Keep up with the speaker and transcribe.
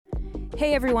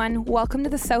Hey everyone, welcome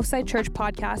to the Southside Church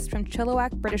podcast from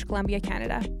Chilliwack, British Columbia,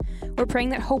 Canada. We're praying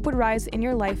that hope would rise in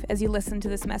your life as you listen to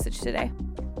this message today.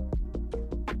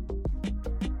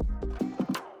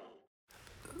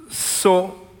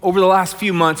 So, over the last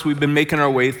few months, we've been making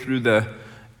our way through the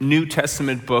New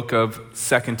Testament book of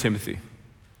 2 Timothy.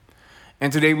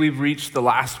 And today we've reached the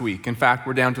last week. In fact,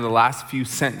 we're down to the last few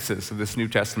sentences of this New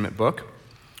Testament book.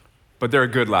 But they're a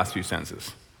good last few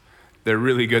sentences. They're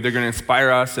really good. They're going to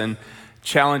inspire us and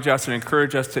challenge us and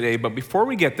encourage us today. But before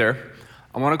we get there,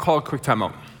 I want to call a quick time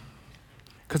out,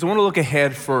 because I want to look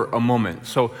ahead for a moment.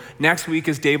 So next week,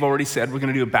 as Dave already said, we're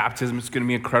going to do a baptism. It's going to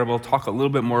be incredible. I'll talk a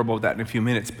little bit more about that in a few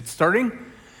minutes. But starting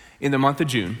in the month of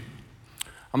June,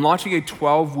 I'm launching a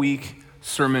 12-week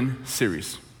sermon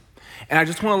series. And I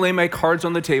just want to lay my cards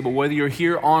on the table, whether you're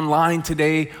here online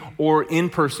today or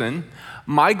in person.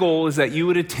 My goal is that you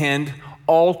would attend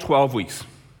all 12 weeks.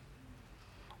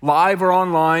 Live or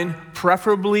online,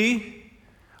 preferably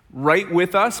right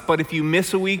with us, but if you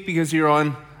miss a week because you're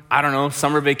on,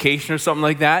 summer vacation or something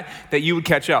like that, that you would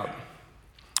catch up. I'm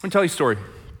gonna tell you a story.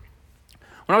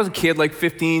 When I was a kid, like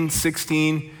 15,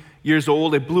 16 years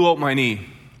old, I blew out my knee.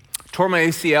 Tore my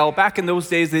ACL. Back in those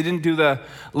days, they didn't do the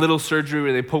little surgery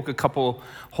where they poke a couple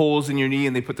holes in your knee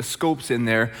and they put the scopes in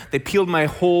there. They peeled my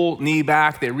whole knee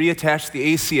back, they reattached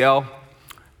the ACL,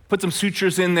 put some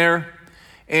sutures in there,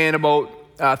 and about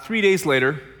 3 days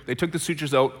later, they took the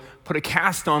sutures out, put a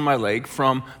cast on my leg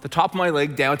from the top of my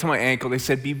leg down to my ankle. They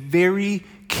said, be very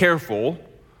careful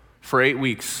for 8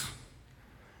 weeks.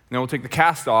 And then we'll take the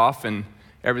cast off and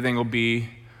everything will be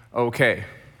okay.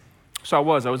 So I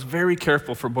was very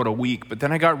careful for about a week, but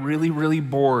then I got really, really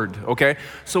bored, okay?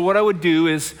 So what I would do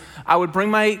is I would bring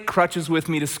my crutches with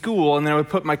me to school, and then I would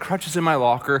put my crutches in my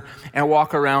locker and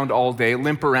walk around all day,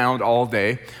 limp around all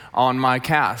day on my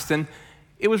cast. And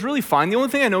it was really fine. The only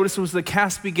thing I noticed was the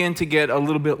cast began to get a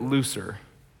little bit looser.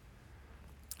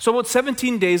 So about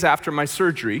 17 days after my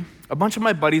surgery, a bunch of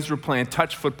my buddies were playing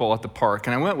touch football at the park,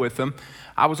 and I went with them.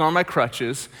 I was on my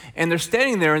crutches, and they're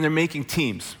standing there and they're making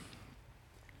teams.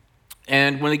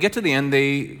 And when they get to the end,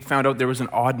 they found out there was an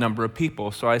odd number of people.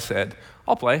 So I said,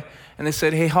 I'll play. And they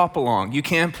said, hey, hop along. You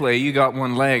can't play. You got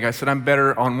one leg. I said, I'm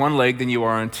better on one leg than you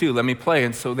are on two. Let me play.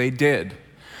 And so they did.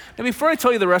 Now, before I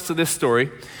tell you the rest of this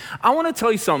story, I want to tell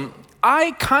you something.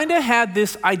 I kind of had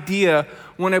this idea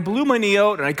when I blew my knee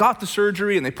out and I got the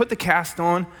surgery and they put the cast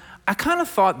on. I kind of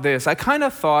thought this. I kind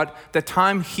of thought that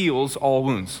time heals all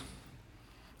wounds.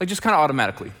 Like just kind of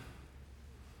automatically.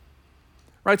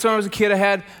 Right, so when I was a kid, I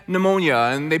had pneumonia,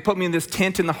 and they put me in this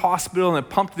tent in the hospital, and they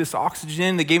pumped this oxygen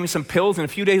in. They gave me some pills, and a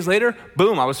few days later,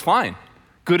 boom, I was fine.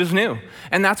 Good as new.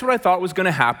 And that's what I thought was going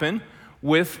to happen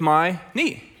with my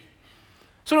knee.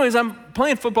 So anyways, I'm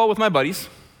playing football with my buddies,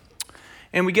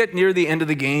 and we get near the end of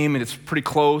the game, and it's pretty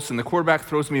close, and the quarterback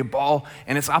throws me a ball,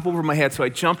 and it's up over my head, so I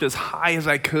jumped as high as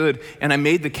I could, and I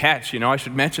made the catch, I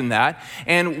should mention that.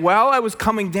 And while I was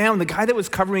coming down, the guy that was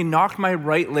covering me knocked my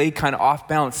right leg kind of off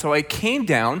balance, so I came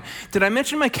down. Did I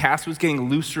mention my cast was getting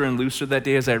looser and looser that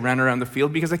day as I ran around the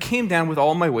field? Because I came down with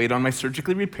all my weight on my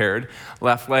surgically repaired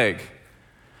left leg.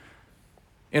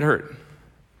 It hurt.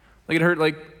 It hurt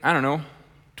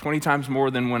 20 times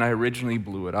more than when I originally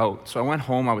blew it out. So I went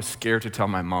home, I was scared to tell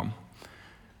my mom.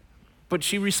 But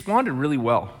she responded really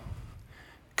well.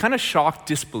 Kind of shocked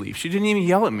disbelief. She didn't even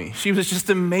yell at me. She was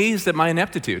just amazed at my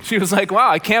ineptitude. She was like,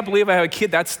 wow, I can't believe I have a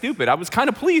kid that stupid. I was kind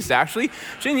of pleased, actually.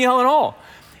 She didn't yell at all.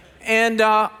 And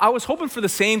I was hoping for the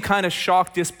same kind of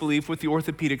shocked disbelief with the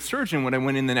orthopedic surgeon when I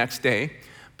went in the next day.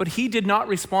 But he did not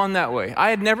respond that way. I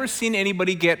had never seen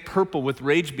anybody get purple with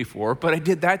rage before, but I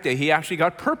did that day. He actually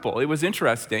got purple. It was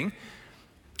interesting.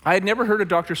 I had never heard a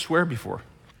doctor swear before.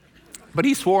 But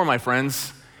he swore, my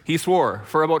friends. He swore.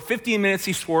 For about 15 minutes,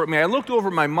 he swore at me. I looked over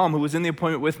at my mom, who was in the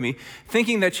appointment with me,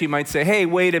 thinking that she might say, hey,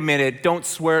 wait a minute, don't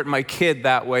swear at my kid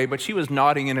that way. But she was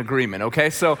nodding in agreement, okay?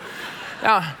 So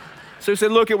he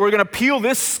said, look, we're going to peel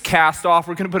this cast off.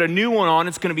 We're going to put a new one on.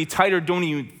 It's going to be tighter. Don't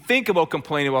even think about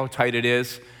complaining about how tight it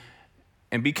is.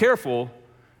 And be careful,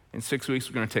 in 6 weeks,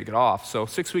 we're going to take it off. So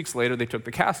 6 weeks later, they took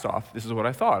the cast off. This is what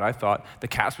I thought. I thought the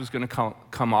cast was going to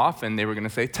come off, and they were going to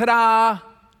say, ta-da,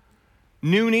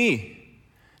 new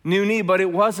knee, but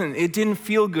it wasn't. It didn't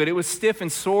feel good. It was stiff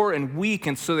and sore and weak,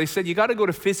 and so they said, you got to go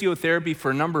to physiotherapy for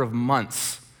a number of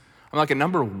months. I'm like, a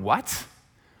number of what?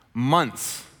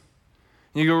 Months.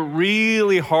 You go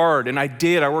really hard, and I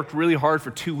did. I worked really hard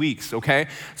for 2 weeks, okay?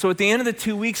 So at the end of the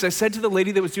 2 weeks, I said to the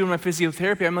lady that was doing my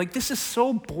physiotherapy, I'm like, this is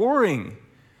so boring.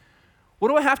 What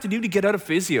do I have to do to get out of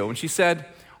physio? And she said,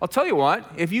 I'll tell you what,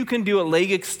 if you can do a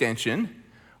leg extension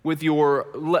with your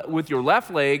left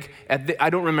leg, I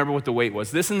don't remember what the weight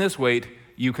was, this and this weight,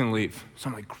 you can leave. So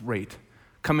I'm like, great.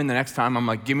 Come in the next time. I'm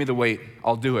like, give me the weight.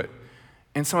 I'll do it.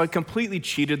 And so I completely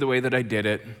cheated the way that I did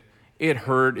it. It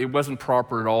hurt. It wasn't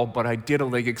proper at all, but I did a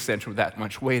leg extension with that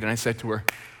much weight. And I said to her,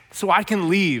 so I can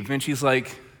leave. And she's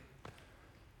like,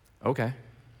 okay,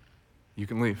 you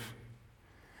can leave.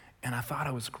 And I thought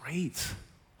it was great.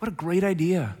 What a great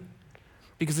idea.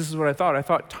 Because this is what I thought. I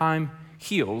thought time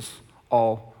heals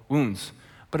all wounds.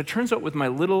 But it turns out with my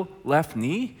little left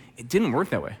knee, it didn't work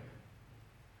that way.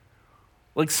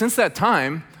 Like since that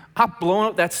time, I've blown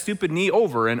out that stupid knee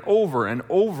over and over and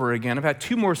over again. I've had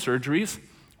 2 more surgeries.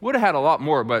 Would have had a lot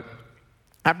more, but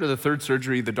after the 3rd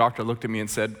surgery, the doctor looked at me and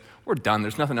said, we're done.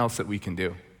 There's nothing else that we can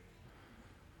do.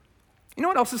 You know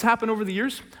what else has happened over the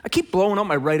years? I keep blowing out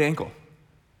my right ankle.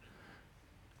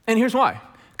 And here's why.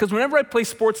 Because whenever I play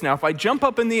sports now, if I jump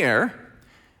up in the air,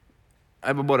 I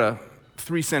have about a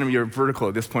 3-centimeter vertical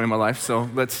at this point in my life, so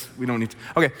we don't need to.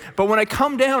 Okay, but when I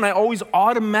come down, I always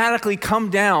automatically come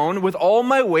down with all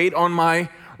my weight on my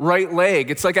right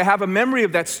leg. It's like I have a memory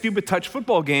of that stupid touch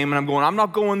football game, and I'm going, I'm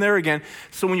not going there again.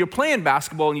 So when you're playing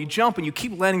basketball and you jump and you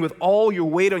keep landing with all your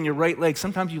weight on your right leg,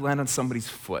 sometimes you land on somebody's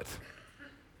foot.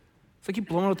 It's like you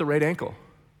blowing out the right ankle.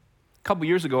 A couple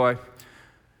years ago, I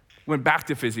went back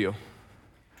to physio.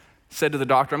 Said to the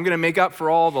doctor, I'm going to make up for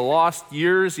all the lost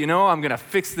years, I'm going to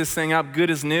fix this thing up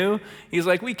good as new. He's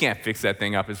like, we can't fix that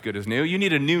thing up as good as new. You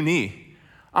need a new knee.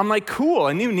 I'm like, cool,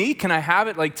 a new knee? Can I have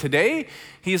it like today?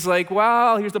 He's like,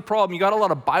 well, here's the problem. You got a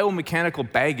lot of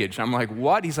biomechanical baggage. I'm like,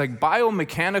 what? He's like,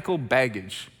 biomechanical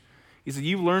baggage. He said,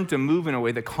 you've learned to move in a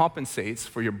way that compensates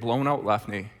for your blown out left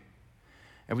knee.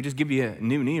 If we just give you a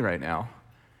new knee right now,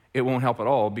 it won't help at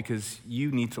all because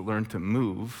you need to learn to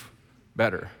move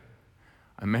better.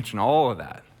 I mention all of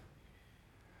that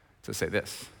to say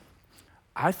this.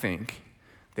 I think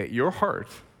that your heart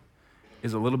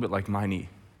is a little bit like my knee.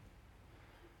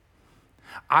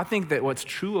 I think that what's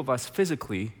true of us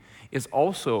physically is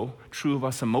also true of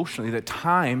us emotionally, that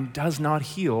time does not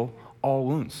heal all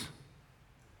wounds.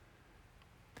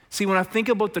 See, when I think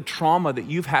about the trauma that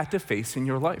you've had to face in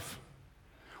your life,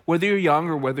 whether you're young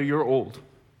or whether you're old,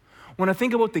 when I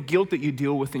think about the guilt that you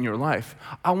deal with in your life,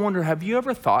 I wonder, have you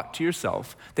ever thought to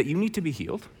yourself that you need to be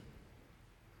healed?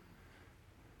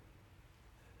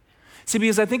 See,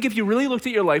 because I think if you really looked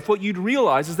at your life, what you'd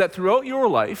realize is that throughout your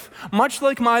life, much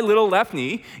like my little left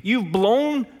knee, you've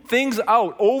blown things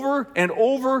out over and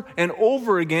over and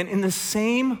over again in the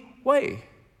same way.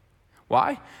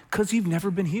 Why? Because you've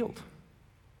never been healed.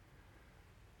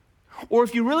 Or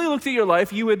if you really looked at your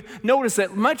life, you would notice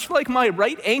that much like my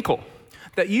right ankle,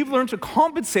 that you've learned to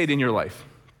compensate in your life,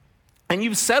 and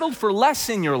you've settled for less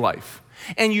in your life,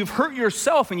 and you've hurt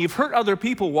yourself and you've hurt other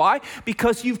people. Why?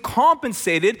 Because you've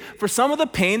compensated for some of the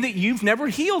pain that you've never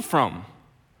healed from.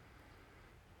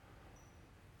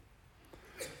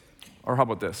 Or how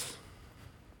about this?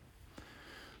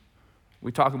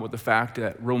 We talk about the fact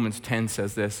that Romans 10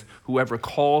 says this, whoever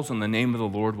calls on the name of the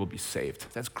Lord will be saved.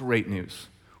 That's great news.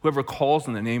 Whoever calls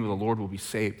on the name of the Lord will be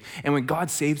saved. And when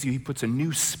God saves you, he puts a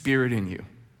new spirit in you.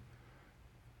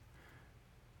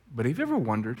 But have you ever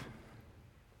wondered,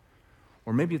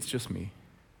 or maybe it's just me,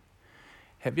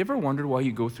 have you ever wondered why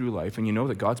you go through life and you know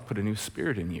that God's put a new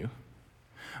spirit in you,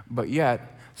 but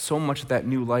yet so much of that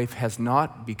new life has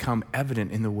not become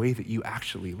evident in the way that you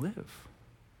actually live?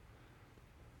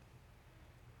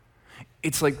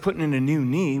 It's like putting in a new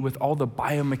knee with all the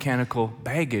biomechanical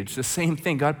baggage. The same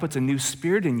thing. God puts a new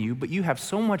spirit in you, but you have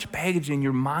so much baggage in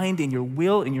your mind, in your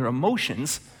will, in your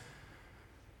emotions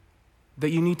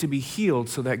that you need to be healed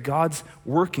so that God's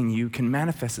work in you can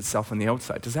manifest itself on the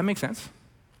outside. Does that make sense?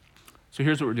 So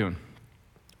here's what we're doing.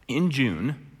 In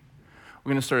June, we're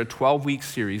going to start a 12-week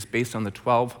series based on the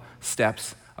 12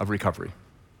 steps of recovery.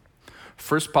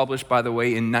 First published, by the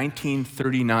way, in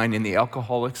 1939 in the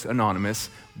Alcoholics Anonymous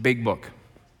Big Book.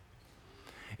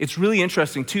 It's really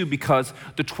interesting, too, because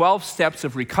the 12 steps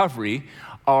of recovery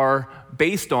are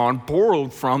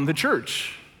borrowed from the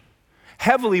church,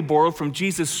 heavily borrowed from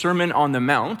Jesus' Sermon on the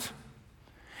Mount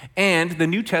and the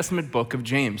New Testament book of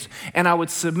James. And I would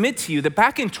submit to you that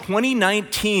back in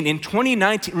 2019,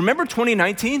 remember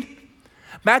 2019?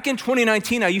 Back in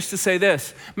 2019, I used to say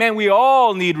this, man, we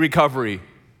all need recovery.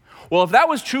 Well, if that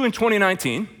was true in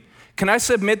 2019, can I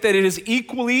submit that it is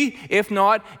equally, if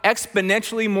not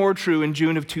exponentially more true in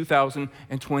June of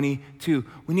 2022?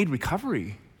 We need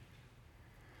recovery.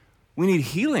 We need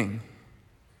healing.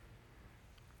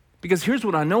 Because here's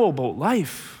what I know about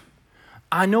life.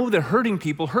 I know that hurting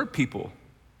people hurt people.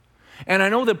 And I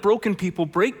know that broken people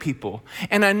break people.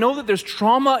 And I know that there's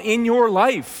trauma in your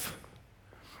life.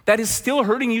 that is still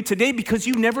hurting you today because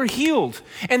you never healed.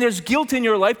 And there's guilt in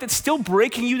your life that's still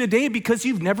breaking you today because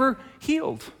you've never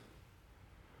healed.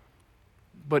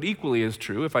 But equally as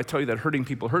true, if I tell you that hurting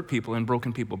people hurt people and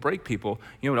broken people break people,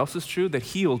 you know what else is true? That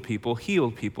healed people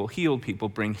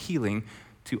bring healing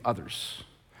to others.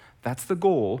 That's the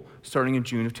goal starting in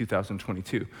June of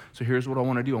 2022. So here's what I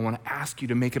want to do. I want to ask you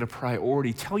to make it a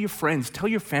priority. Tell your friends, tell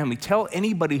your family, tell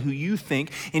anybody who you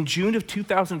think in June of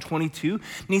 2022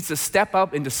 needs to step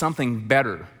up into something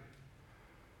better.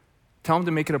 Tell them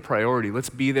to make it a priority.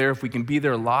 Let's be there. If we can be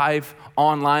there live,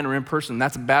 online, or in person,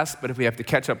 that's best. But if we have to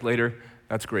catch up later,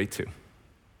 that's great too.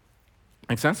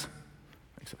 Make sense?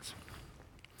 Makes sense.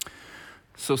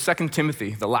 So 2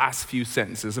 Timothy, the last few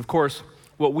sentences. Of course,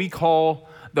 what we call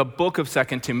the book of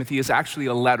 2 Timothy is actually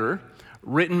a letter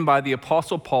written by the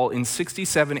Apostle Paul in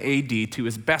 67 AD to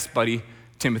his best buddy,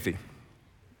 Timothy.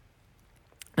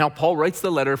 Now, Paul writes the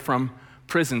letter from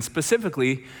prison,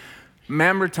 specifically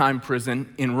Mamertine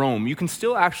prison in Rome. You can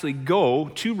still actually go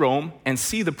to Rome and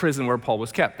see the prison where Paul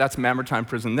was kept. That's Mamertine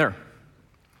prison there.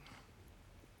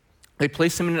 They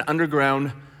placed him in an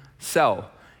underground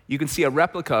cell. You can see a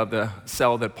replica of the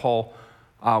cell that Paul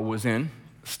was in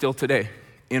still today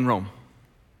in Rome.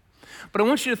 But I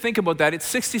want you to think about that. It's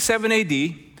 67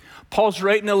 AD. Paul's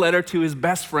writing a letter to his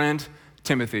best friend,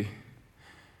 Timothy.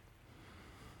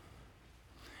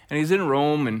 And he's in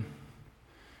Rome, and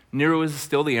Nero is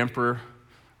still the emperor.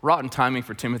 Rotten timing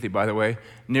for Timothy, by the way.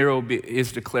 Nero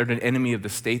is declared an enemy of the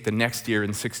state the next year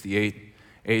in 68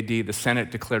 AD. The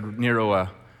Senate declared Nero an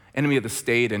enemy of the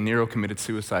state, and Nero committed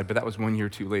suicide, but that was 1 year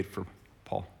too late for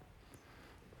Paul.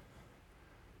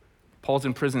 Paul's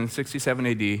in prison in 67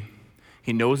 AD.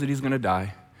 He knows that he's going to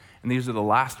die. And these are the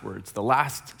last words, the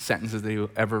last sentences that he'll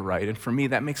ever write. And for me,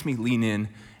 that makes me lean in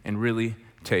and really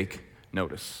take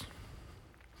notice.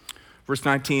 Verse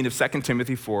 19 of 2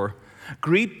 Timothy 4,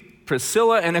 greet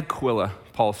Priscilla and Aquila,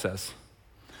 Paul says.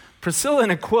 Priscilla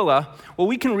and Aquila, well,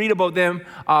 we can read about them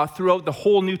throughout the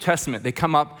whole New Testament. They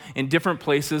come up in different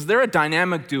places. They're a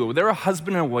dynamic duo. They're a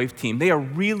husband and wife team. They are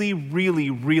really,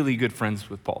 really, really good friends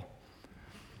with Paul.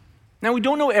 Now, we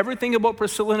don't know everything about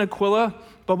Priscilla and Aquila,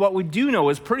 but what we do know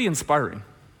is pretty inspiring.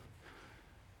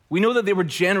 We know that they were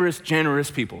generous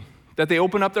people, that they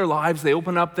opened up their lives, they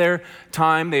opened up their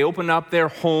time, they opened up their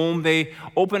home, they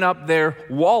opened up their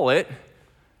wallet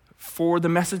for the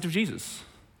message of Jesus,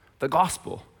 the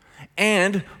gospel,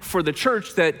 and for the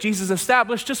church that Jesus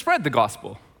established to spread the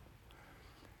gospel.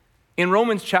 In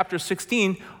Romans chapter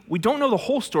 16, we don't know the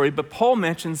whole story, but Paul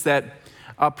mentions that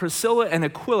Priscilla and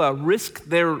Aquila risked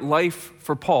their life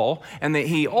for Paul, and that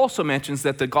he also mentions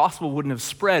that the gospel wouldn't have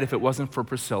spread if it wasn't for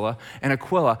Priscilla and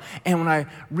Aquila. And when I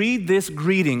read this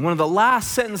greeting, one of the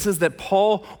last sentences that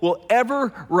Paul will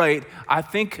ever write, I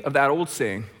think of that old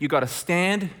saying, you got to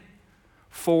stand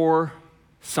for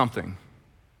something,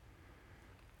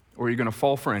 or you're going to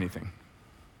fall for anything.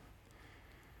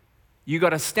 You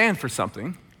got to stand for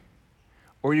something,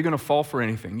 or you're going to fall for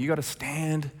anything. You got to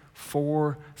stand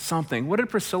for something. What did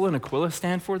Priscilla and Aquila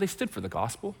stand for? They stood for the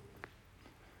gospel.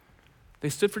 They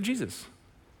stood for Jesus.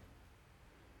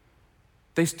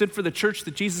 They stood for the church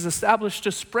that Jesus established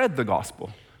to spread the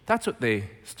gospel. That's what they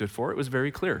stood for. It was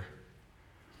very clear.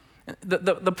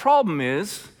 The problem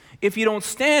is, if you don't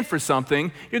stand for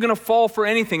something, you're going to fall for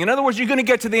anything. In other words, you're going to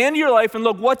get to the end of your life and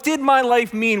look, what did my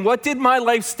life mean? What did my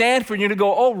life stand for? And you're going to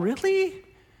go, oh, really?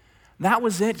 That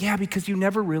was it? Yeah, because you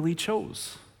never really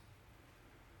chose.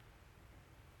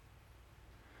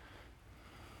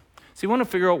 So you want to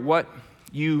figure out what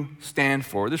you stand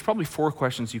for. There's probably 4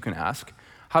 questions you can ask.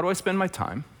 How do I spend my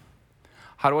time?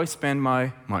 How do I spend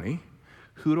my money?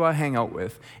 Who do I hang out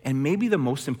with? And maybe the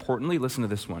most importantly, listen to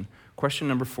this one. Question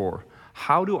number 4,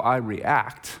 how do I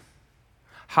react?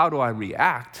 How do I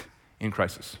react in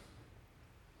crisis?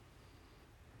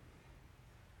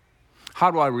 How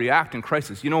do I react in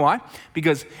crisis? You know why?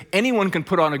 Because anyone can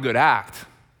put on a good act.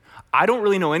 I don't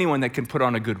really know anyone that can put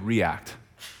on a good react.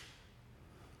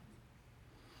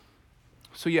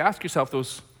 So you ask yourself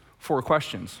those 4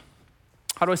 questions.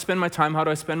 How do I spend my time? How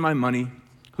do I spend my money?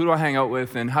 Who do I hang out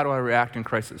with? And how do I react in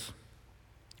crisis?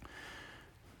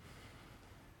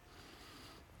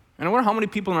 And I wonder how many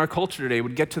people in our culture today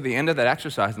would get to the end of that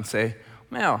exercise and say,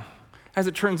 well, as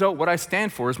it turns out, what I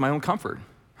stand for is my own comfort.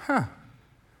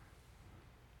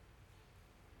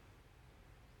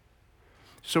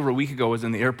 Just over a week ago, I was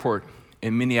in the airport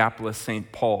in Minneapolis,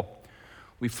 St. Paul.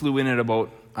 We flew in at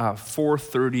about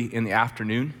 4:30 in the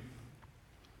afternoon.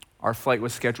 Our flight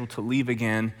was scheduled to leave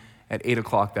again at 8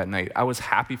 o'clock that night. I was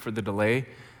happy for the delay.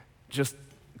 Just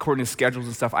according to schedules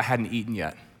and stuff, I hadn't eaten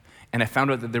yet. and I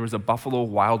found out that there was a Buffalo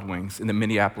Wild Wings in the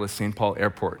Minneapolis-St. Paul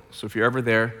airport. So if you're ever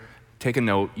there, take a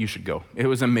note, you should go. It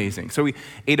was amazing. So we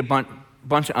ate a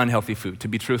bunch of unhealthy food, to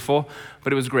be truthful,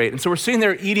 but it was great. And so we're sitting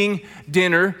there eating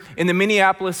dinner in the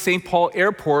Minneapolis-St. Paul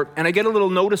airport, and I get a little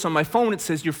notice on my phone. It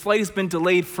says, your flight has been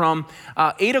delayed from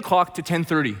 8 o'clock to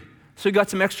 10:30. So you got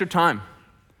some extra time.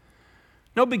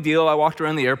 No big deal. I walked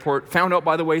around the airport, found out,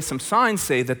 by the way, some signs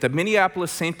say that the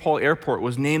Minneapolis-St. Paul airport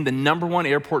was named the #1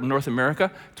 airport in North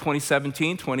America,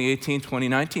 2017, 2018,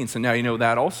 2019. So now you know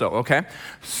that also, okay?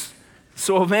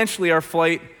 So eventually our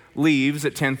flight leaves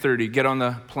at 10:30, get on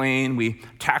the plane, we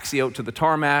taxi out to the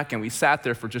tarmac, and we sat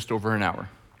there for just over an hour.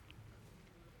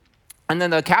 And then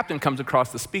the captain comes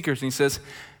across the speakers and he says,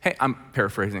 hey, I'm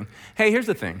paraphrasing, hey, here's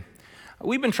the thing.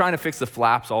 We've been trying to fix the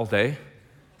flaps all day,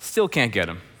 still can't get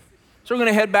them. So we're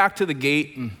gonna head back to the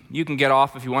gate, and you can get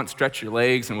off if you want, stretch your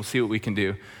legs, and we'll see what we can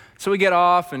do. So we get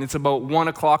off, and it's about 1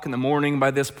 o'clock in the morning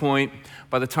by this point,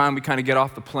 by the time we kind of get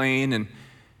off the plane, and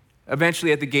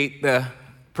eventually at the gate, the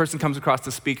person comes across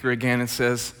the speaker again and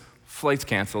says, flight's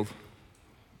canceled.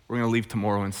 We're gonna leave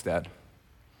tomorrow instead.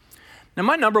 Now,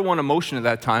 my #1 emotion at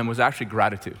that time was actually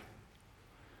gratitude.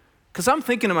 Because I'm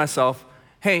thinking to myself,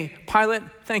 hey, pilot,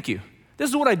 thank you. This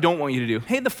is what I don't want you to do.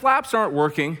 Hey, the flaps aren't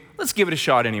working. Let's give it a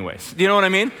shot anyways. Do you know what I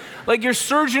mean? Like your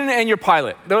surgeon and your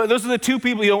pilot. Those are the two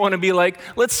people you don't want to be like,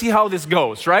 let's see how this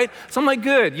goes, right? So I'm like,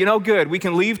 good, good. We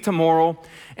can leave tomorrow.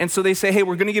 And so they say, hey,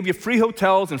 we're going to give you free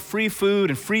hotels and free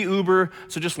food and free Uber,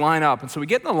 so just line up. And so we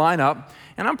get in the lineup,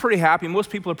 and I'm pretty happy.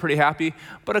 Most people are pretty happy.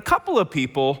 But a couple of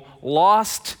people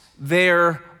lost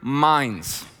their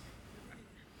minds.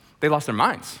 They lost their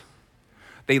minds.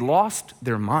 They lost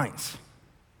their minds.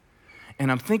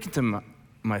 And I'm thinking to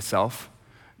myself,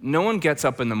 no one gets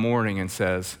up in the morning and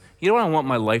says, you know what I want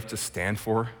my life to stand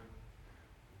for?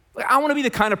 Like, I want to be the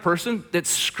kind of person that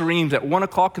screams at 1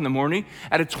 o'clock in the morning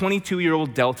at a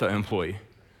 22-year-old Delta employee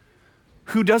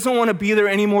who doesn't want to be there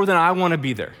any more than I want to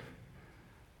be there.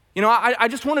 You know, I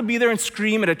just want to be there and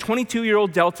scream at a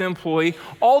 22-year-old Delta employee,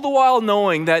 all the while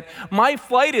knowing that my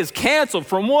flight is canceled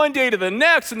from one day to the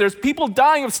next, and there's people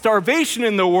dying of starvation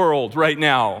in the world right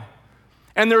now.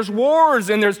 And there's wars,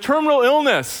 and there's terminal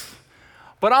illness.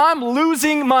 But I'm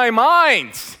losing my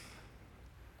mind.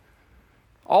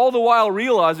 All the while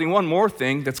realizing one more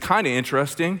thing that's kind of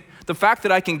interesting. The fact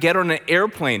that I can get on an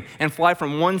airplane and fly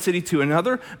from one city to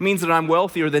another means that I'm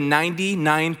wealthier than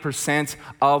 99%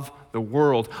 of the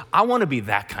world. I want to be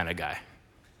that kind of guy.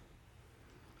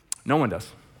 No one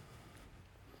does.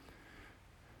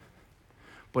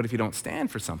 But if you don't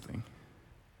stand for something,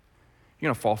 you're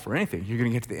going to fall for anything. You're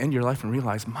going to get to the end of your life and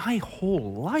realize my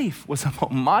whole life was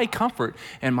about my comfort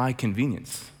and my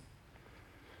convenience.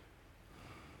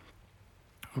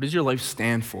 What does your life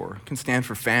stand for? It can stand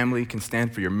for family, can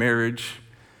stand for your marriage,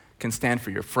 can stand for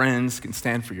your friends, can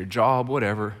stand for your job,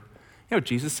 whatever. You know what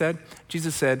Jesus said?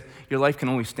 Jesus said, your life can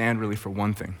only stand really for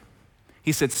one thing.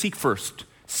 He said, seek first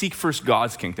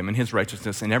God's kingdom and his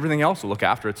righteousness, and everything else will look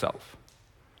after itself.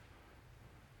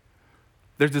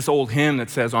 There's this old hymn that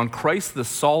says, on Christ the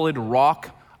solid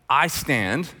rock I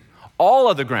stand, all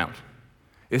other ground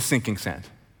is sinking sand.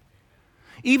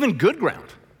 Even good ground.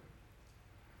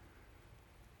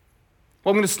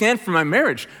 Well, I'm going to stand for my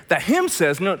marriage. That hymn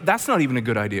says, no, that's not even a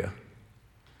good idea.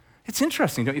 It's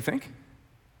interesting, don't you think?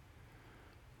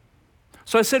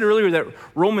 So I said earlier that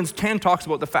Romans 10 talks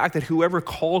about the fact that whoever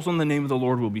calls on the name of the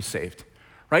Lord will be saved,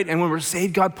 right? And when we're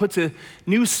saved, God puts a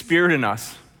new spirit in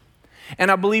us. And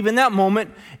I believe in that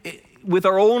moment, with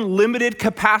our own limited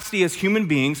capacity as human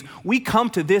beings, we come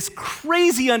to this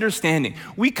crazy understanding.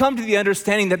 We come to the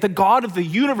understanding that the God of the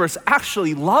universe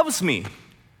actually loves me.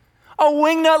 A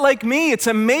wingnut like me, it's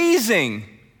amazing.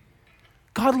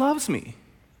 God loves me.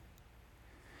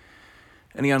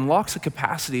 And he unlocks a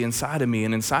capacity inside of me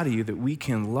and inside of you that we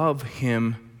can love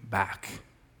him back.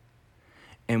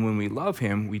 And when we love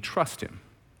him, we trust him.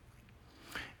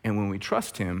 And when we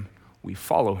trust him, we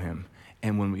follow him.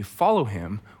 And when we follow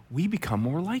him, we become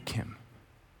more like him.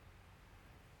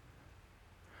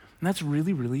 And that's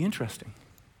really, really interesting.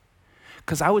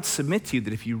 Because I would submit to you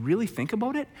that if you really think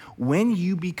about it, when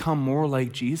you become more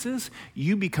like Jesus,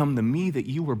 you become the me that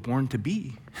you were born to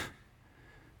be.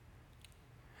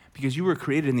 Because you were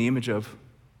created in the image of,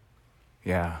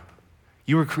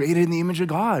 you were created in the image of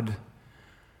God.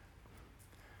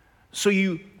 So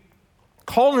you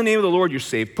call on the name of the Lord, you're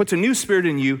saved, puts a new spirit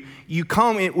in you, you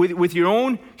come in with your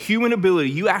own human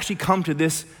ability, you actually come to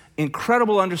this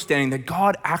incredible understanding that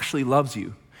God actually loves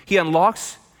you. He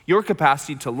unlocks your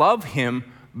capacity to love him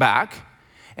back,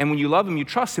 and when you love him, you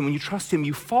trust him. When you trust him,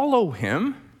 you follow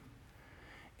him,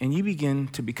 and you begin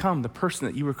to become the person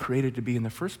that you were created to be in the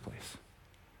first place.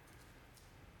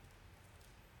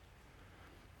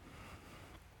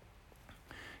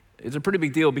 It's a pretty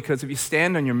big deal because if you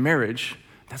stand on your marriage,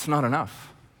 that's not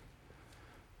enough.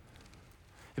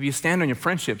 If you stand on your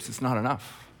friendships, it's not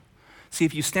enough. See,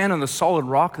 if you stand on the solid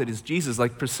rock that is Jesus,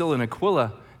 like Priscilla and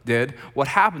Aquila did, what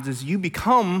happens is you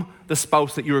become the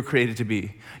spouse that you were created to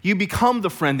be. You become the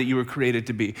friend that you were created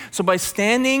to be. So by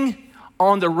standing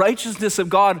on the righteousness of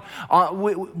God,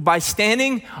 by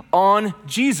standing on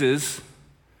Jesus,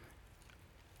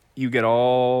 you get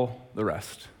all the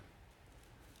rest.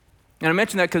 And I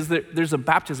mention that because there's a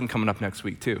baptism coming up next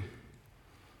week too.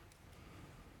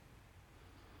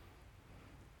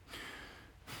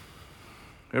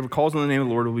 Whoever calls on the name of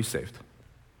the Lord will be saved.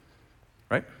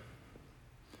 Right?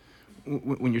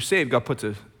 When you're saved, God puts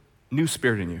a new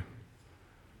spirit in you.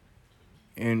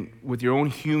 And with your own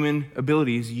human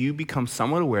abilities, you become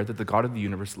somewhat aware that the God of the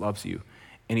universe loves you.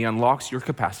 And he unlocks your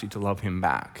capacity to love him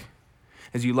back.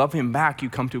 As you love him back, you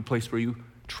come to a place where you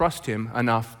trust him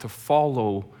enough to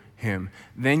follow him.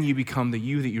 Then you become the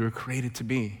you that you were created to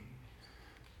be.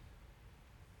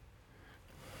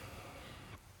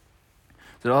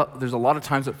 There's a lot of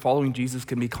times that following Jesus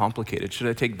can be complicated. Should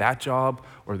I take that job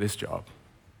or this job?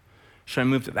 Should I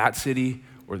move to that city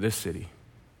or this city?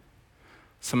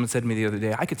 Someone said to me the other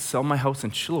day, I could sell my house in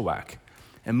Chilliwack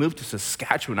and move to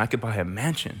Saskatchewan. I could buy a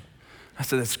mansion. I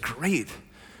said, that's great.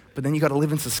 But then you got to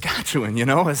live in Saskatchewan, you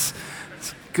know? It's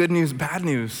good news, bad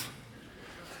news.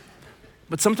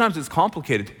 But sometimes it's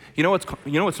complicated. You know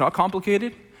what's not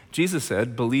complicated? Jesus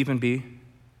said, believe and be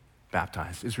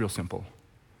baptized. It's real simple.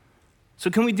 So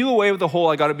can we do away with the whole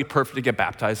I got to be perfect to get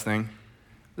baptized thing?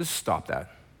 Let's stop that.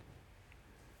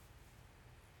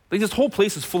 Like this whole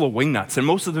place is full of wingnuts and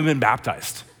most of them have been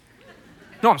baptized.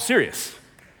 No, I'm serious.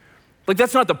 Like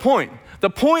that's not the point.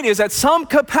 The point is at some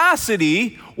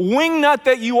capacity, wingnut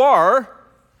that you are,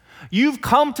 you've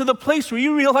come to the place where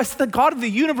you realize that the God of the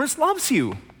universe loves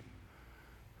you.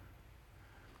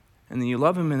 And then you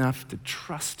love him enough to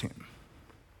trust him.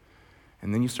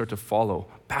 And then you start to follow.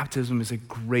 Baptism is a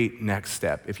great next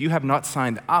step. If you have not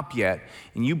signed up yet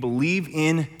and you believe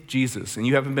in Jesus and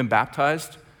you haven't been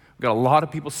baptized, we've got a lot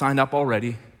of people signed up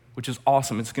already, which is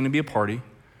awesome. It's going to be a party.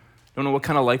 Don't know what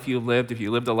kind of life you've lived. If you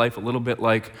lived a life a little bit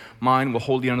like mine, we'll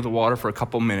hold you under the water for a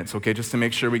couple minutes, okay, just to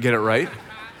make sure we get it right.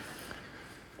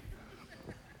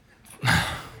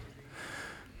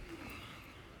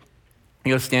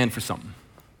 You got to stand for something.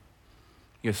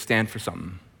 You got to stand for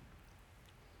something.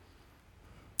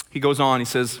 He goes on, he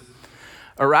says,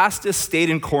 Erastus stayed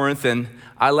in Corinth and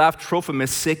I left Trophimus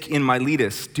sick in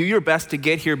Miletus. Do your best to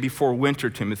get here before winter,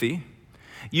 Timothy.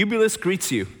 Eubulus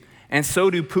greets you, and so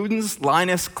do Pudens,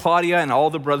 Linus, Claudia, and all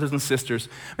the brothers and sisters.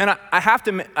 Man, I have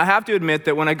to admit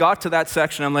that when I got to that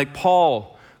section, I'm like,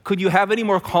 Paul, could you have any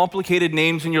more complicated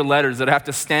names in your letters that I have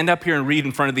to stand up here and read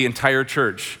in front of the entire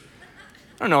church?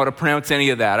 I don't know how to pronounce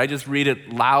any of that. I just read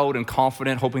it loud and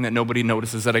confident, hoping that nobody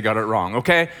notices that I got it wrong,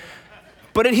 okay?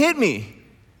 But it hit me.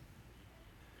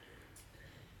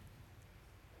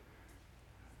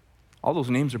 All those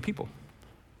names are people.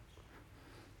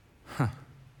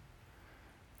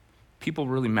 People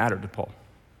really mattered to Paul.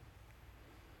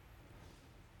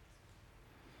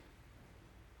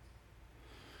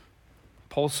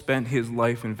 Paul spent his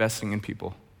life investing in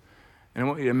people. And I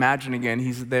want you to imagine again,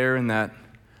 he's there in that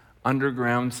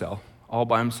underground cell, all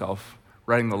by himself,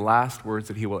 writing the last words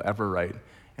that he will ever write.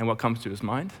 And what comes to his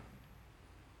mind?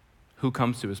 Who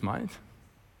comes to his mind?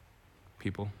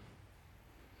 People.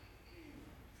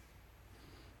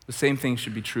 The same thing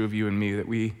should be true of you and me, that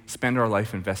we spend our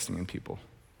life investing in people.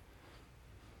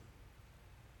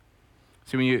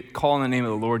 See, when you call on the name of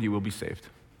the Lord, you will be saved.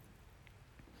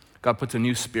 God puts a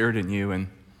new spirit in you, and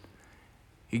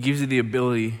he gives you the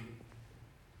ability,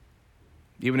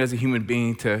 even as a human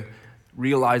being, to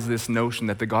realize this notion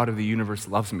that the God of the universe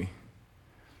loves me.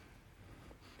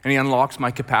 And he unlocks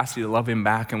my capacity to love him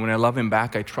back. And when I love him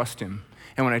back, I trust him.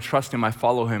 And when I trust him, I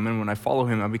follow him. And when I follow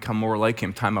him, I become more like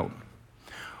him. Time out.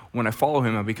 When I follow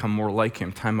him, I become more like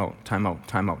him. Time out, time out,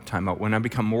 time out, time out. When I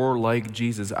become more like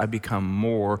Jesus, I become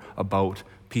more about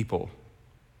people.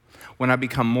 When I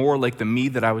become more like the me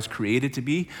that I was created to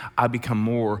be, I become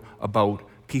more about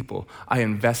people. I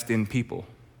invest in people.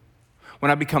 When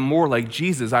I become more like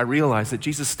Jesus, I realize that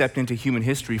Jesus stepped into human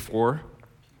history for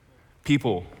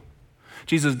people.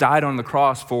 Jesus died on the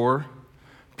cross for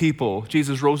people.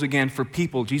 Jesus rose again for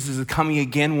people. Jesus is coming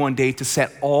again one day to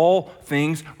set all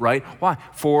things right. Why?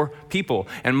 For people.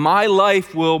 And my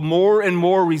life will more and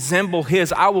more resemble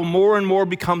his. I will more and more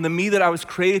become the me that I was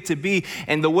created to be.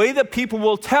 And the way that people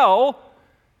will tell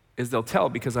is they'll tell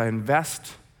because I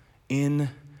invest in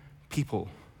people.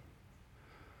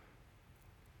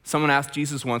 Someone asked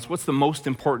Jesus once, what's the most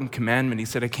important commandment? He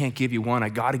said, I can't give you one. I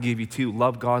got to give you two.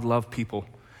 Love God, love people.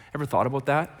 Ever thought about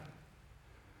that?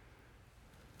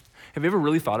 Have you ever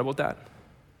really thought about that?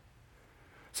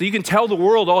 So you can tell the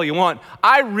world all you want,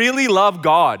 I really love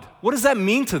God. What does that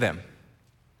mean to them?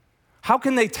 How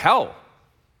can they tell?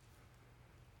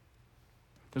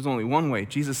 There's only one way.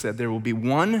 Jesus said there will be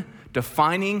one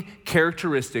defining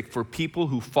characteristic for people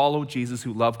who follow Jesus,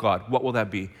 who love God. What will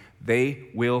that be? They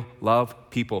will love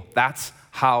people. That's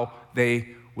how they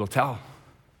will tell.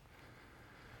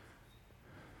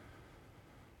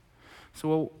 So,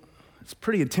 well, it's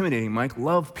pretty intimidating, Mike.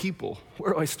 Love people.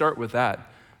 Where do I start with that?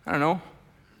 I don't know.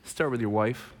 Start with your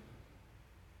wife.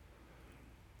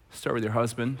 Start with your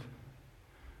husband.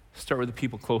 Start with the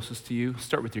people closest to you.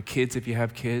 Start with your kids if you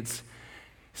have kids.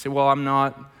 You say, well, I'm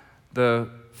not the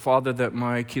father that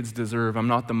my kids deserve. I'm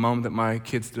not the mom that my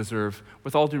kids deserve.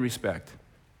 With all due respect,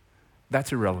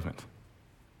 that's irrelevant.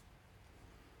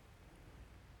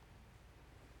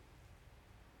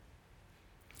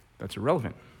 That's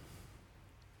irrelevant.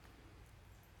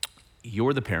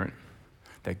 You're the parent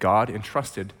that God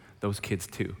entrusted those kids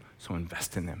to. So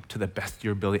invest in them to the best of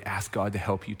your ability. Ask God to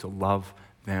help you to love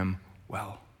them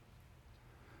well.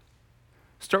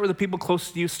 Start with the people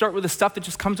closest to you. Start with the stuff that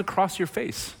just comes across your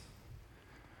face.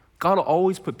 God will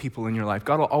always put people in your life.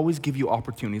 God will always give you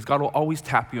opportunities. God will always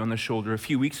tap you on the shoulder. A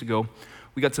few weeks ago,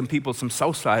 we got some people, some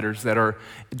Southsiders that are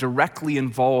directly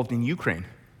involved in Ukraine.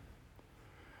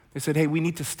 They said, hey, we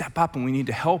need to step up and we need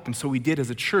to help. And so we did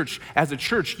as a church. As a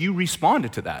church, you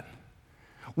responded to that.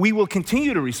 We will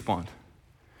continue to respond.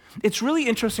 It's really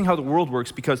interesting how the world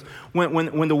works because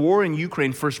when the war in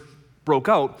Ukraine first broke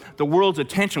out, the world's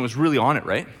attention was really on it,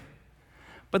 right?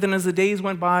 But then as the days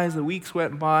went by, as the weeks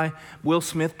went by, Will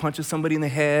Smith punches somebody in the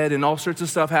head and all sorts of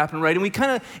stuff happened, right?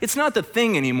 And it's not the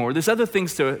thing anymore. There's other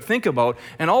things to think about.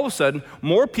 And all of a sudden,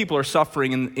 more people are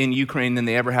suffering in Ukraine than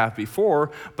they ever have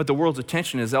before, but the world's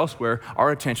attention is elsewhere.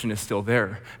 Our attention is still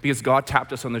there because God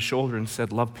tapped us on the shoulder and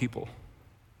said, love people.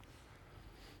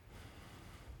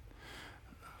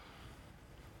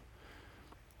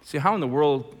 See, how in the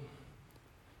world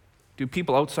do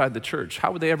people outside the church,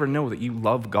 how would they ever know that you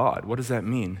love God? What does that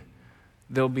mean?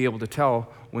 They'll be able to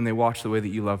tell when they watch the way that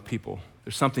you love people.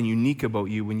 There's something unique about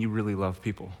you when you really love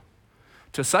people.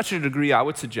 To such a degree, I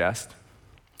would suggest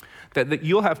that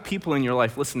you'll have people in your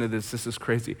life, listen to this is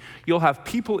crazy. You'll have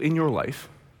people in your life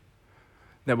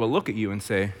that will look at you and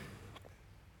say,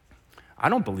 I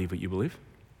don't believe what you believe.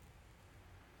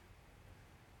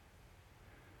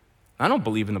 I don't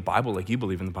believe in the Bible like you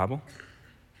believe in the Bible.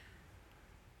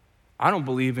 I don't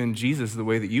believe in Jesus the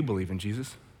way that you believe in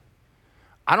Jesus.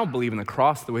 I don't believe in the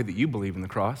cross the way that you believe in the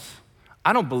cross.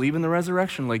 I don't believe in the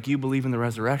resurrection like you believe in the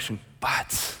resurrection,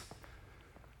 but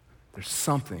there's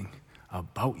something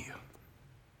about you.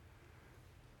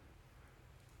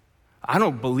 I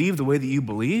don't believe the way that you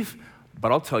believe,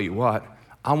 but I'll tell you what,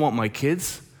 I want my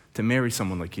kids to marry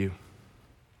someone like you.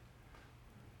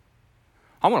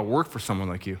 I want to work for someone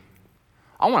like you.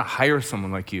 I want to hire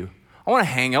someone like you. I want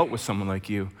to hang out with someone like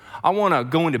you. I want to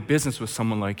go into business with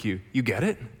someone like you. You get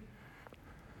it?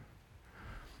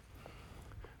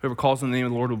 Whoever calls on the name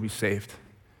of the Lord will be saved.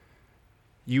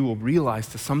 You will realize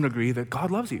to some degree that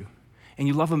God loves you. And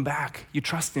you love him back. You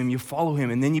trust him. You follow him.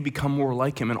 And then you become more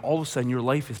like him. And all of a sudden your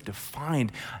life is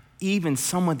defined. Even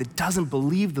someone that doesn't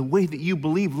believe the way that you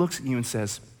believe looks at you and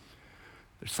says,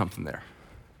 there's something there.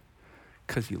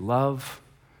 Because you love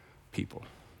people.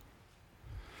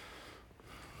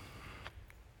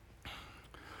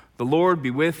 The Lord be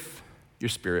with your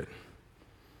spirit.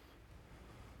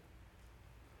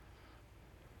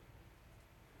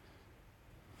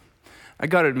 I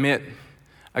got to admit,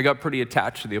 I got pretty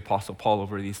attached to the Apostle Paul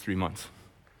over these 3 months.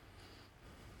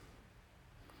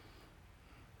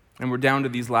 And we're down to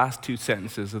these last 2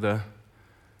 sentences of the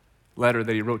letter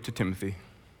that he wrote to Timothy.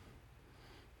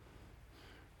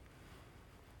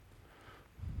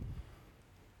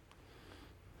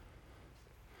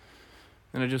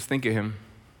 And I just think of him.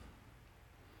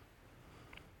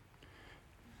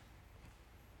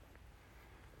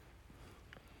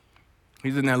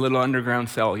 He's in that little underground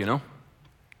cell, you know?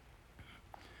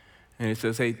 And he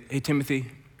says, hey Timothy,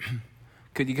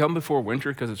 could you come before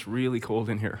winter because it's really cold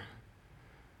in here?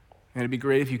 And it'd be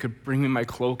great if you could bring me my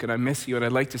cloak, and I miss you, and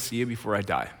I'd like to see you before I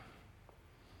die.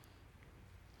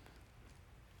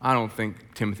 I don't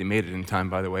think Timothy made it in time,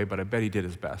 by the way, but I bet he did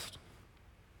his best.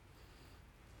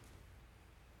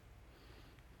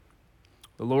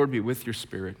 The Lord be with your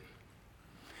spirit.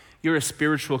 You're a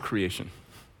spiritual creation.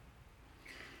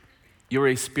 You're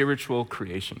a spiritual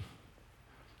creation.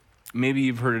 Maybe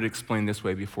you've heard it explained this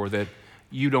way before, that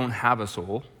you don't have a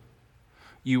soul.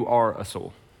 You are a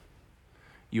soul.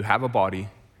 You have a body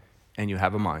and you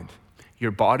have a mind.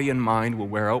 Your body and mind will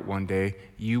wear out one day.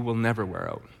 You will never wear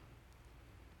out.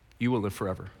 You will live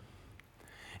forever.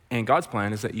 And God's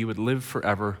plan is that you would live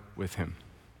forever with him.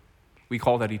 We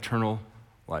call that eternal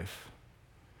life.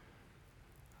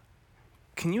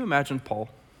 Can you imagine Paul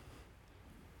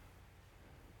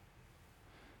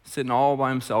sitting all by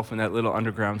himself in that little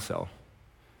underground cell,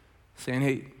 saying,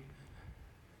 hey,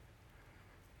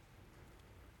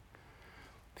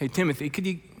 Timothy, could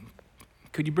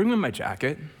you bring me my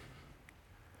jacket?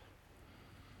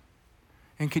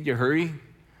 And could you hurry?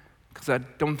 Because I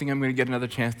don't think I'm going to get another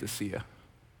chance to see you.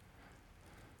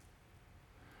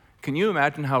 Can you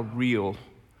imagine how real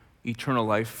eternal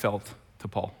life felt to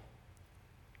Paul?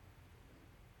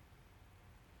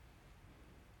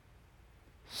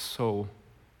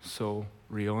 So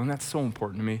real, and that's so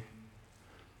important to me.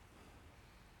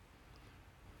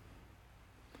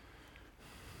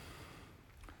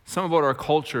 Some about our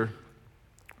culture,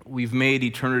 we've made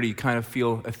eternity kind of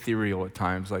feel ethereal at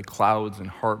times, like clouds and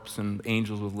harps and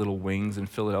angels with little wings and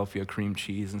Philadelphia cream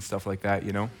cheese and stuff like that,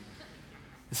 you know?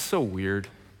 It's so weird.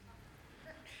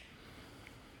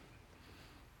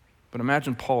 But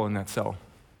imagine Paul in that cell.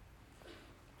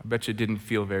 I bet you it didn't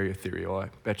feel very ethereal. I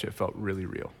bet you it felt really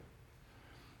real.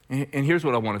 And here's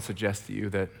what I want to suggest to you,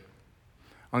 that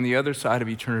on the other side of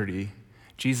eternity,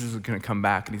 Jesus is going to come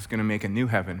back and he's going to make a new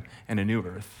heaven and a new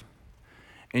earth.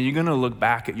 And you're going to look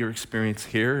back at your experience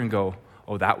here and go,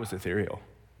 oh, that was ethereal.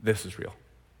 This is real.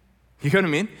 You know what I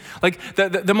mean? Like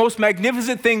the most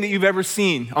magnificent thing that you've ever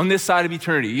seen on this side of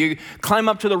eternity. You climb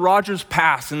up to the Rogers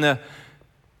Pass in the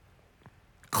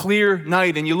clear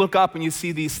night and you look up and you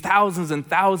see these thousands and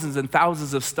thousands and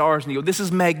thousands of stars and you go, this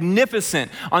is magnificent.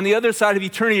 On the other side of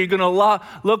eternity, you're going to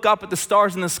look up at the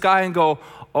stars in the sky and go,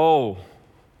 oh,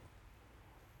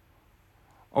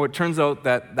 it turns out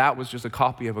that was just a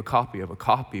copy of a copy of a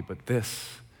copy, but this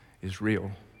is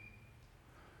real.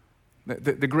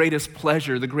 The greatest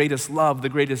pleasure, the greatest love, the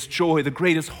greatest joy, the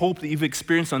greatest hope that you've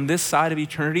experienced on this side of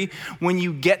eternity, when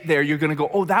you get there, you're going to go,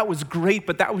 oh, that was great,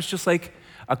 but that was just like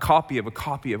a copy of a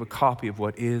copy of a copy of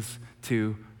what is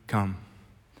to come.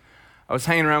 I was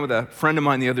hanging around with a friend of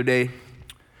mine the other day.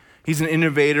 He's an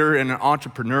innovator and an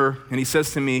entrepreneur, and he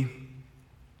says to me,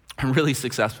 a really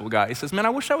successful guy, he says, man, I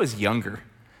wish I was younger.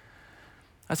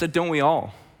 I said, don't we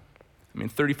all? I mean,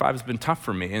 35 has been tough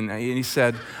for me. And he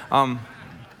said, I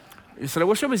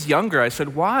wish I was younger. I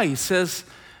said, why? He says,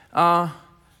 I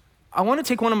want to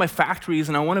take one of my factories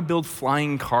and I want to build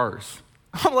flying cars.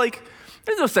 I'm like,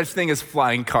 there's no such thing as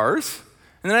flying cars.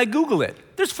 And then I Googled it.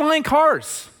 There's flying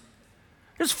cars.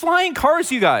 There's flying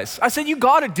cars, you guys. I said, you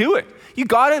got to do it. You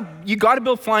got to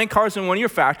build flying cars in one of your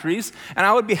factories, and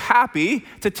I would be happy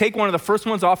to take one of the first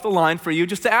ones off the line for you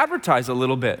just to advertise a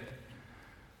little bit.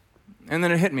 And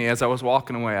then it hit me as I was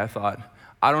walking away. I thought,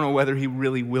 I don't know whether he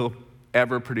really will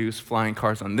ever produce flying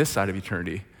cars on this side of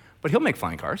eternity, but he'll make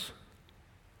flying cars.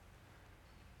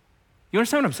 You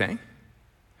understand what I'm saying?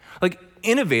 Like,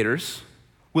 innovators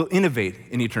will innovate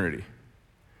in eternity.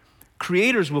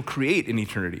 Creators will create in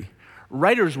eternity.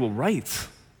 Writers will write.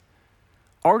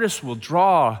 Artists will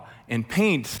draw and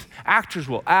paint. Actors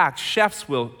will act. Chefs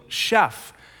will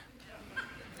chef.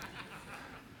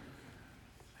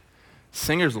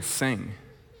 Singers will sing.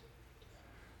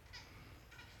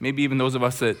 Maybe even those of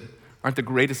us that aren't the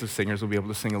greatest of singers will be able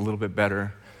to sing a little bit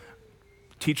better.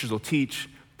 Teachers will teach.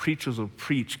 Preachers will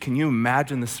preach. Can you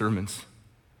imagine the sermons?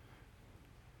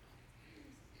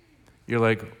 You're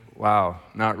like, wow,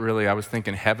 not really. I was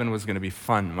thinking heaven was going to be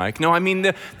fun, Mike. No, I mean,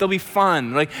 they'll be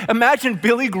fun. Like, imagine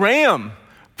Billy Graham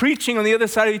preaching on the other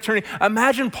side of eternity.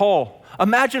 Imagine Paul.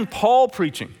 Imagine Paul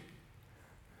preaching.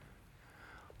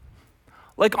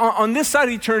 Like, on this side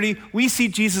of eternity, we see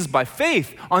Jesus by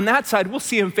faith. On that side, we'll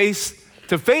see him face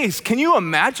to face. Can you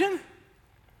imagine?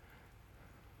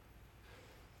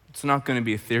 It's not going to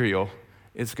be ethereal.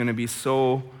 It's going to be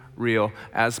so real,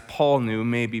 as Paul knew,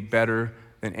 maybe better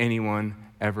than anyone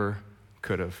ever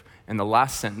could have. And the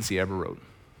last sentence he ever wrote,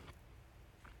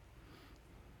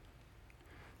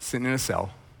 sitting in a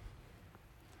cell,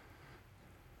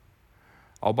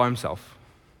 all by himself,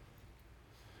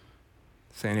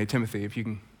 saying, hey, Timothy, if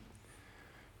you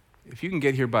can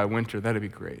get here by winter, that'd be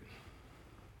great.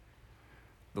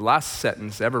 The last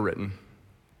sentence ever written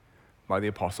by the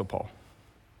Apostle Paul.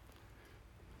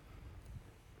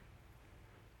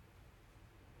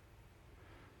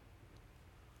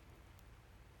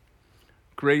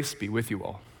 Grace be with you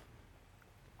all.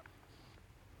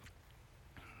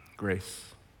 Grace.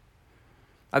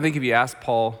 I think if you asked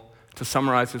Paul to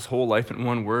summarize his whole life in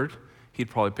one word,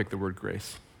 he'd probably pick the word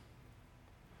grace.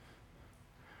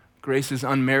 Grace is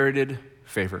unmerited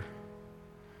favor.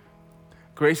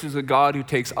 Grace is a God who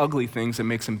takes ugly things and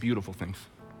makes them beautiful things.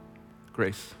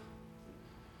 Grace.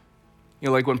 You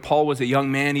know, like when Paul was a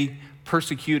young man, he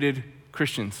persecuted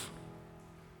Christians.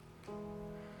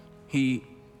 He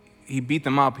beat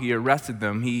them up, he arrested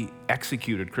them, he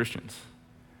executed Christians.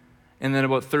 And then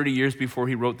about 30 years before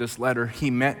he wrote this letter, he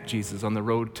met Jesus on the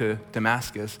road to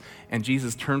Damascus, and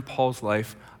Jesus turned Paul's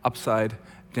life upside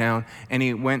down, and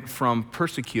he went from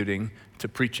persecuting to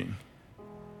preaching.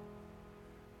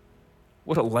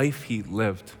 What a life he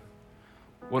lived.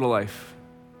 What a life.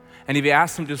 And if you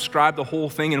asked him to describe the whole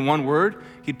thing in one word,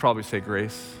 he'd probably say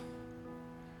grace.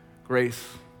 Grace.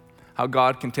 How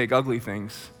God can take ugly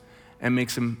things and make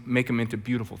them into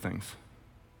beautiful things.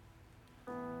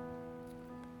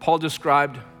 Paul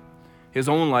described his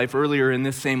own life earlier in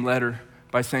this same letter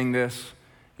by saying this,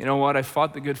 you know what, I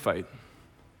fought the good fight.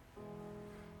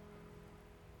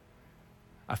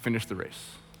 I finished the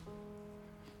race.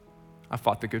 I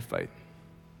fought the good fight.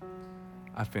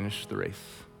 I finished the race.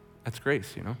 That's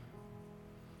grace, you know.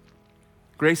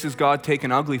 Grace is God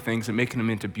taking ugly things and making them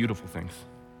into beautiful things.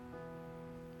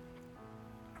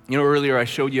 You know, earlier I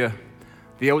showed you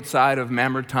the outside of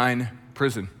Mamertine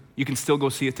prison. You can still go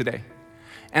see it today.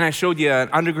 And I showed you an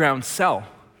underground cell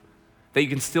that you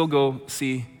can still go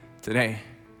see today.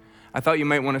 I thought you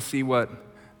might want to see what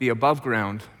the above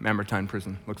ground Mamertine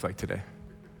prison looks like today.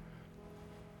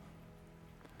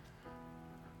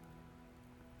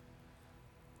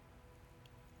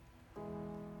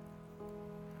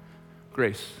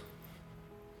 Grace.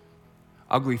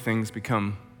 Ugly things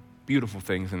become beautiful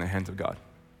things in the hands of God.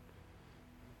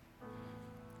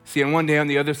 See, and one day on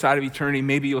the other side of eternity,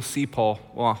 maybe you'll see Paul.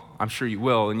 Well, I'm sure you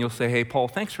will. And you'll say, hey, Paul,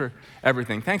 thanks for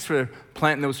everything. Thanks for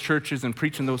planting those churches and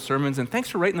preaching those sermons. And thanks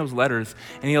for writing those letters.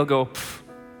 And he'll go,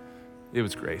 it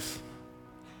was grace.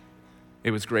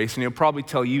 It was grace. And he'll probably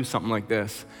tell you something like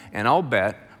this. And I'll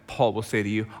bet, Paul will say to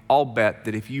you, I'll bet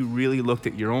that if you really looked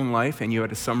at your own life and you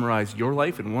had to summarize your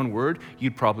life in one word,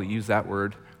 you'd probably use that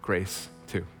word, grace,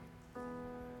 too.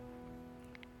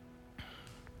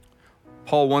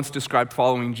 Paul once described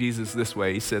following Jesus this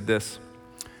way. He said this,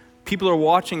 people are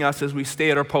watching us as we stay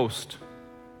at our post,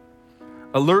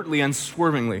 alertly,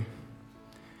 unswervingly.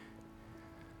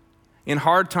 In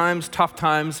hard times, tough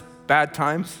times, bad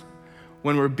times,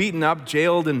 when we're beaten up,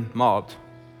 jailed, and mobbed,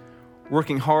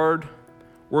 working hard,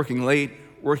 working late,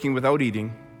 working without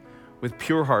eating, with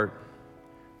pure heart,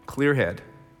 clear head,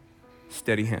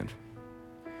 steady hand.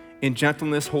 In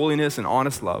gentleness, holiness, and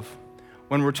honest love,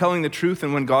 when we're telling the truth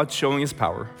and when God's showing his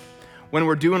power, when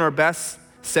we're doing our best,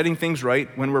 setting things right,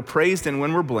 when we're praised and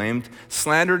when we're blamed,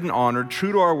 slandered and honored,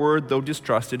 true to our word though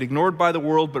distrusted, ignored by the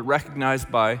world but recognized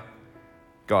by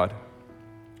God.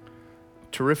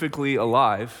 Terrifically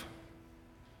alive,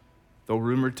 though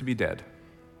rumored to be dead.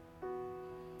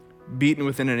 Beaten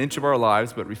within an inch of our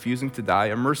lives but refusing to die,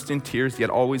 immersed in tears yet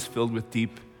always filled with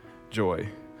deep joy,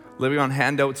 living on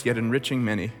handouts yet enriching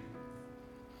many.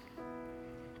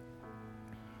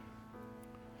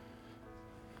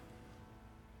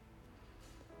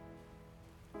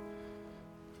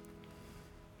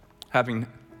 Having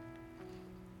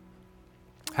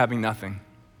nothing,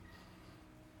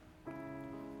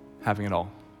 having it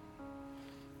all.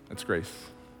 That's grace.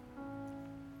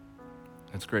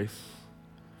 That's grace.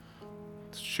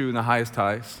 It's true in the highest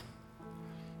highs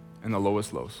and the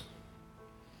lowest lows.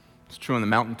 It's true on the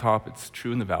mountaintop, it's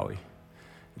true in the valley.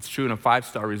 It's true in a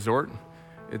 5-star resort,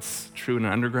 it's true in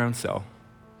an underground cell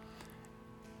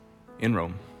in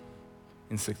Rome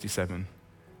in 67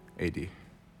 AD.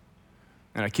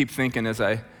 And I keep thinking as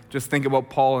I just think about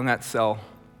Paul in that cell,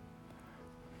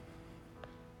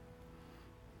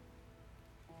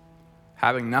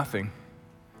 having nothing,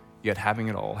 yet having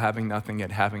it all, having nothing,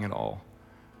 yet having it all.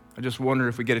 I just wonder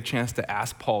if we get a chance to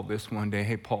ask Paul this one day,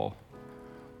 hey, Paul,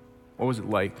 what was it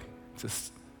like to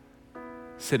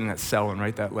sit in that cell and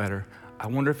write that letter? I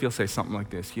wonder if he'll say something like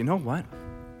this, you know what?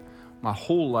 My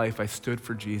whole life I stood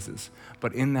for Jesus,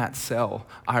 but in that cell,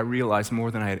 I realized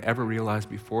more than I had ever realized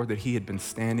before that he had been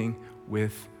standing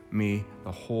with me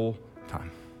the whole time.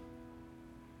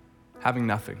 Having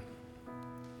nothing,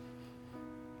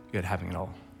 yet having it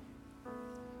all.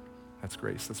 That's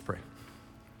grace. Let's pray.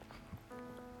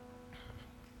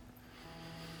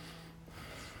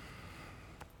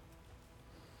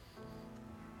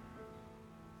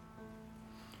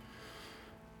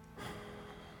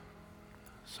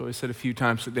 So I said a few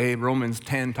times today, Romans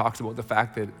 10 talks about the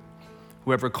fact that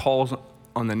whoever calls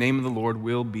on the name of the Lord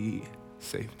will be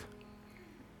saved.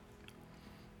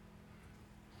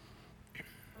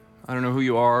 I don't know who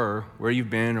you are or where you've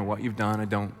been or what you've done, I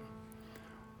don't.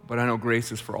 But I know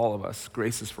grace is for all of us.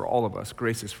 Grace is for all of us.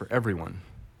 Grace is for everyone.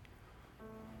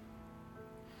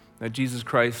 That Jesus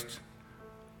Christ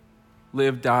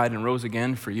lived, died, and rose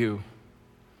again for you.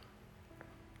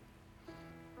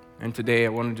 And today I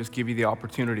want to just give you the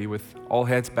opportunity, with all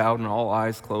heads bowed and all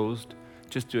eyes closed,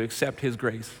 just to accept his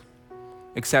grace,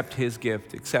 accept his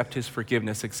gift, accept his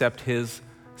forgiveness, accept his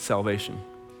salvation.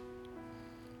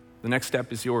 The next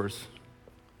step is yours.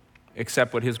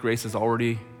 Accept what his grace has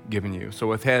already given you. So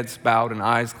with heads bowed and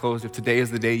eyes closed, if today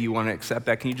is the day you want to accept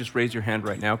that, can you just raise your hand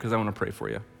right now, because I want to pray for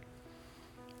you.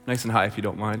 Nice and high if you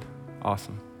don't mind.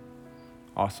 Awesome.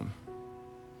 Awesome.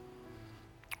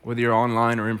 Whether you're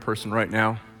online or in person right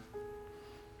now,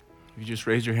 if you just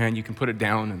raise your hand, you can put it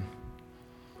down, and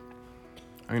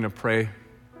I'm going to pray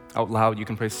out loud. You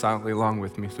can pray silently along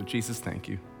with me. So Jesus, thank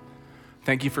you.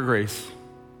 Thank you for grace.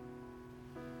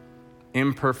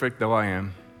 Imperfect though I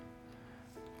am,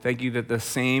 thank you that the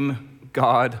same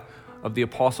God of the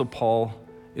Apostle Paul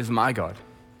is my God.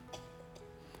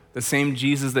 The same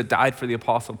Jesus that died for the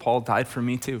Apostle Paul died for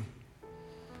me too.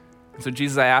 And so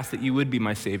Jesus, I ask that you would be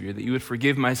my Savior, that you would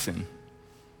forgive my sin,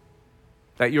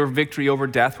 that your victory over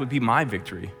death would be my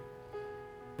victory,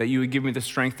 that you would give me the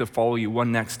strength to follow you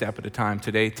one next step at a time,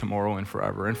 today, tomorrow, and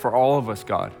forever. And for all of us,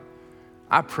 God,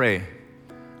 I pray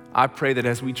that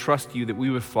as we trust you, that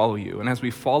we would follow you. And as we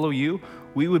follow you,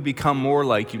 we would become more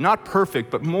like you. Not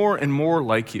perfect, but more and more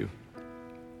like you.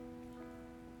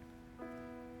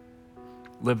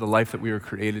 Live the life that we were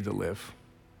created to live.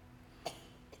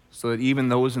 So that even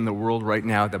those in the world right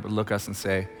now that would look at us and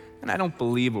say, and I don't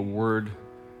believe a word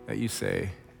that you say,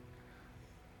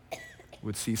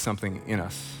 would see something in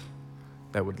us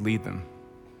that would lead them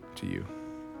to you.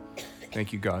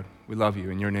 Thank you, God. We love you.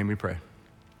 In your name we pray.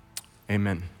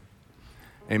 Amen.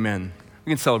 Amen. We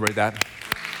can celebrate that.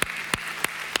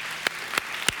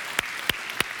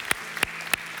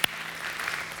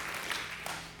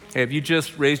 Hey, if you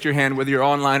just raised your hand, whether you're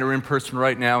online or in person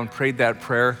right now, and prayed that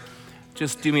prayer,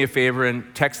 just do me a favor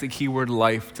and text the keyword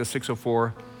life to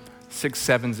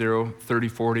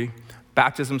 604-670-3040.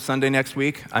 Baptism Sunday next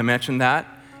week, I mentioned that.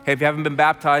 Hey, if you haven't been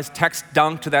baptized, text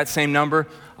DUNK to that same number.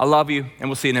 I love you, and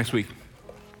we'll see you next week.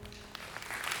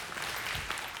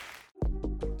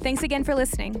 Thanks again for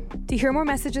listening. To hear more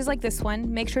messages like this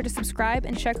one, make sure to subscribe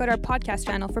and check out our podcast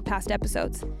channel for past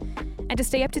episodes. And to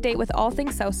stay up to date with all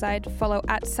things Southside, follow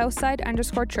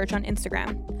 @Southside_Church on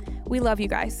Instagram. We love you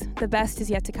guys. The best is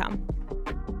yet to come.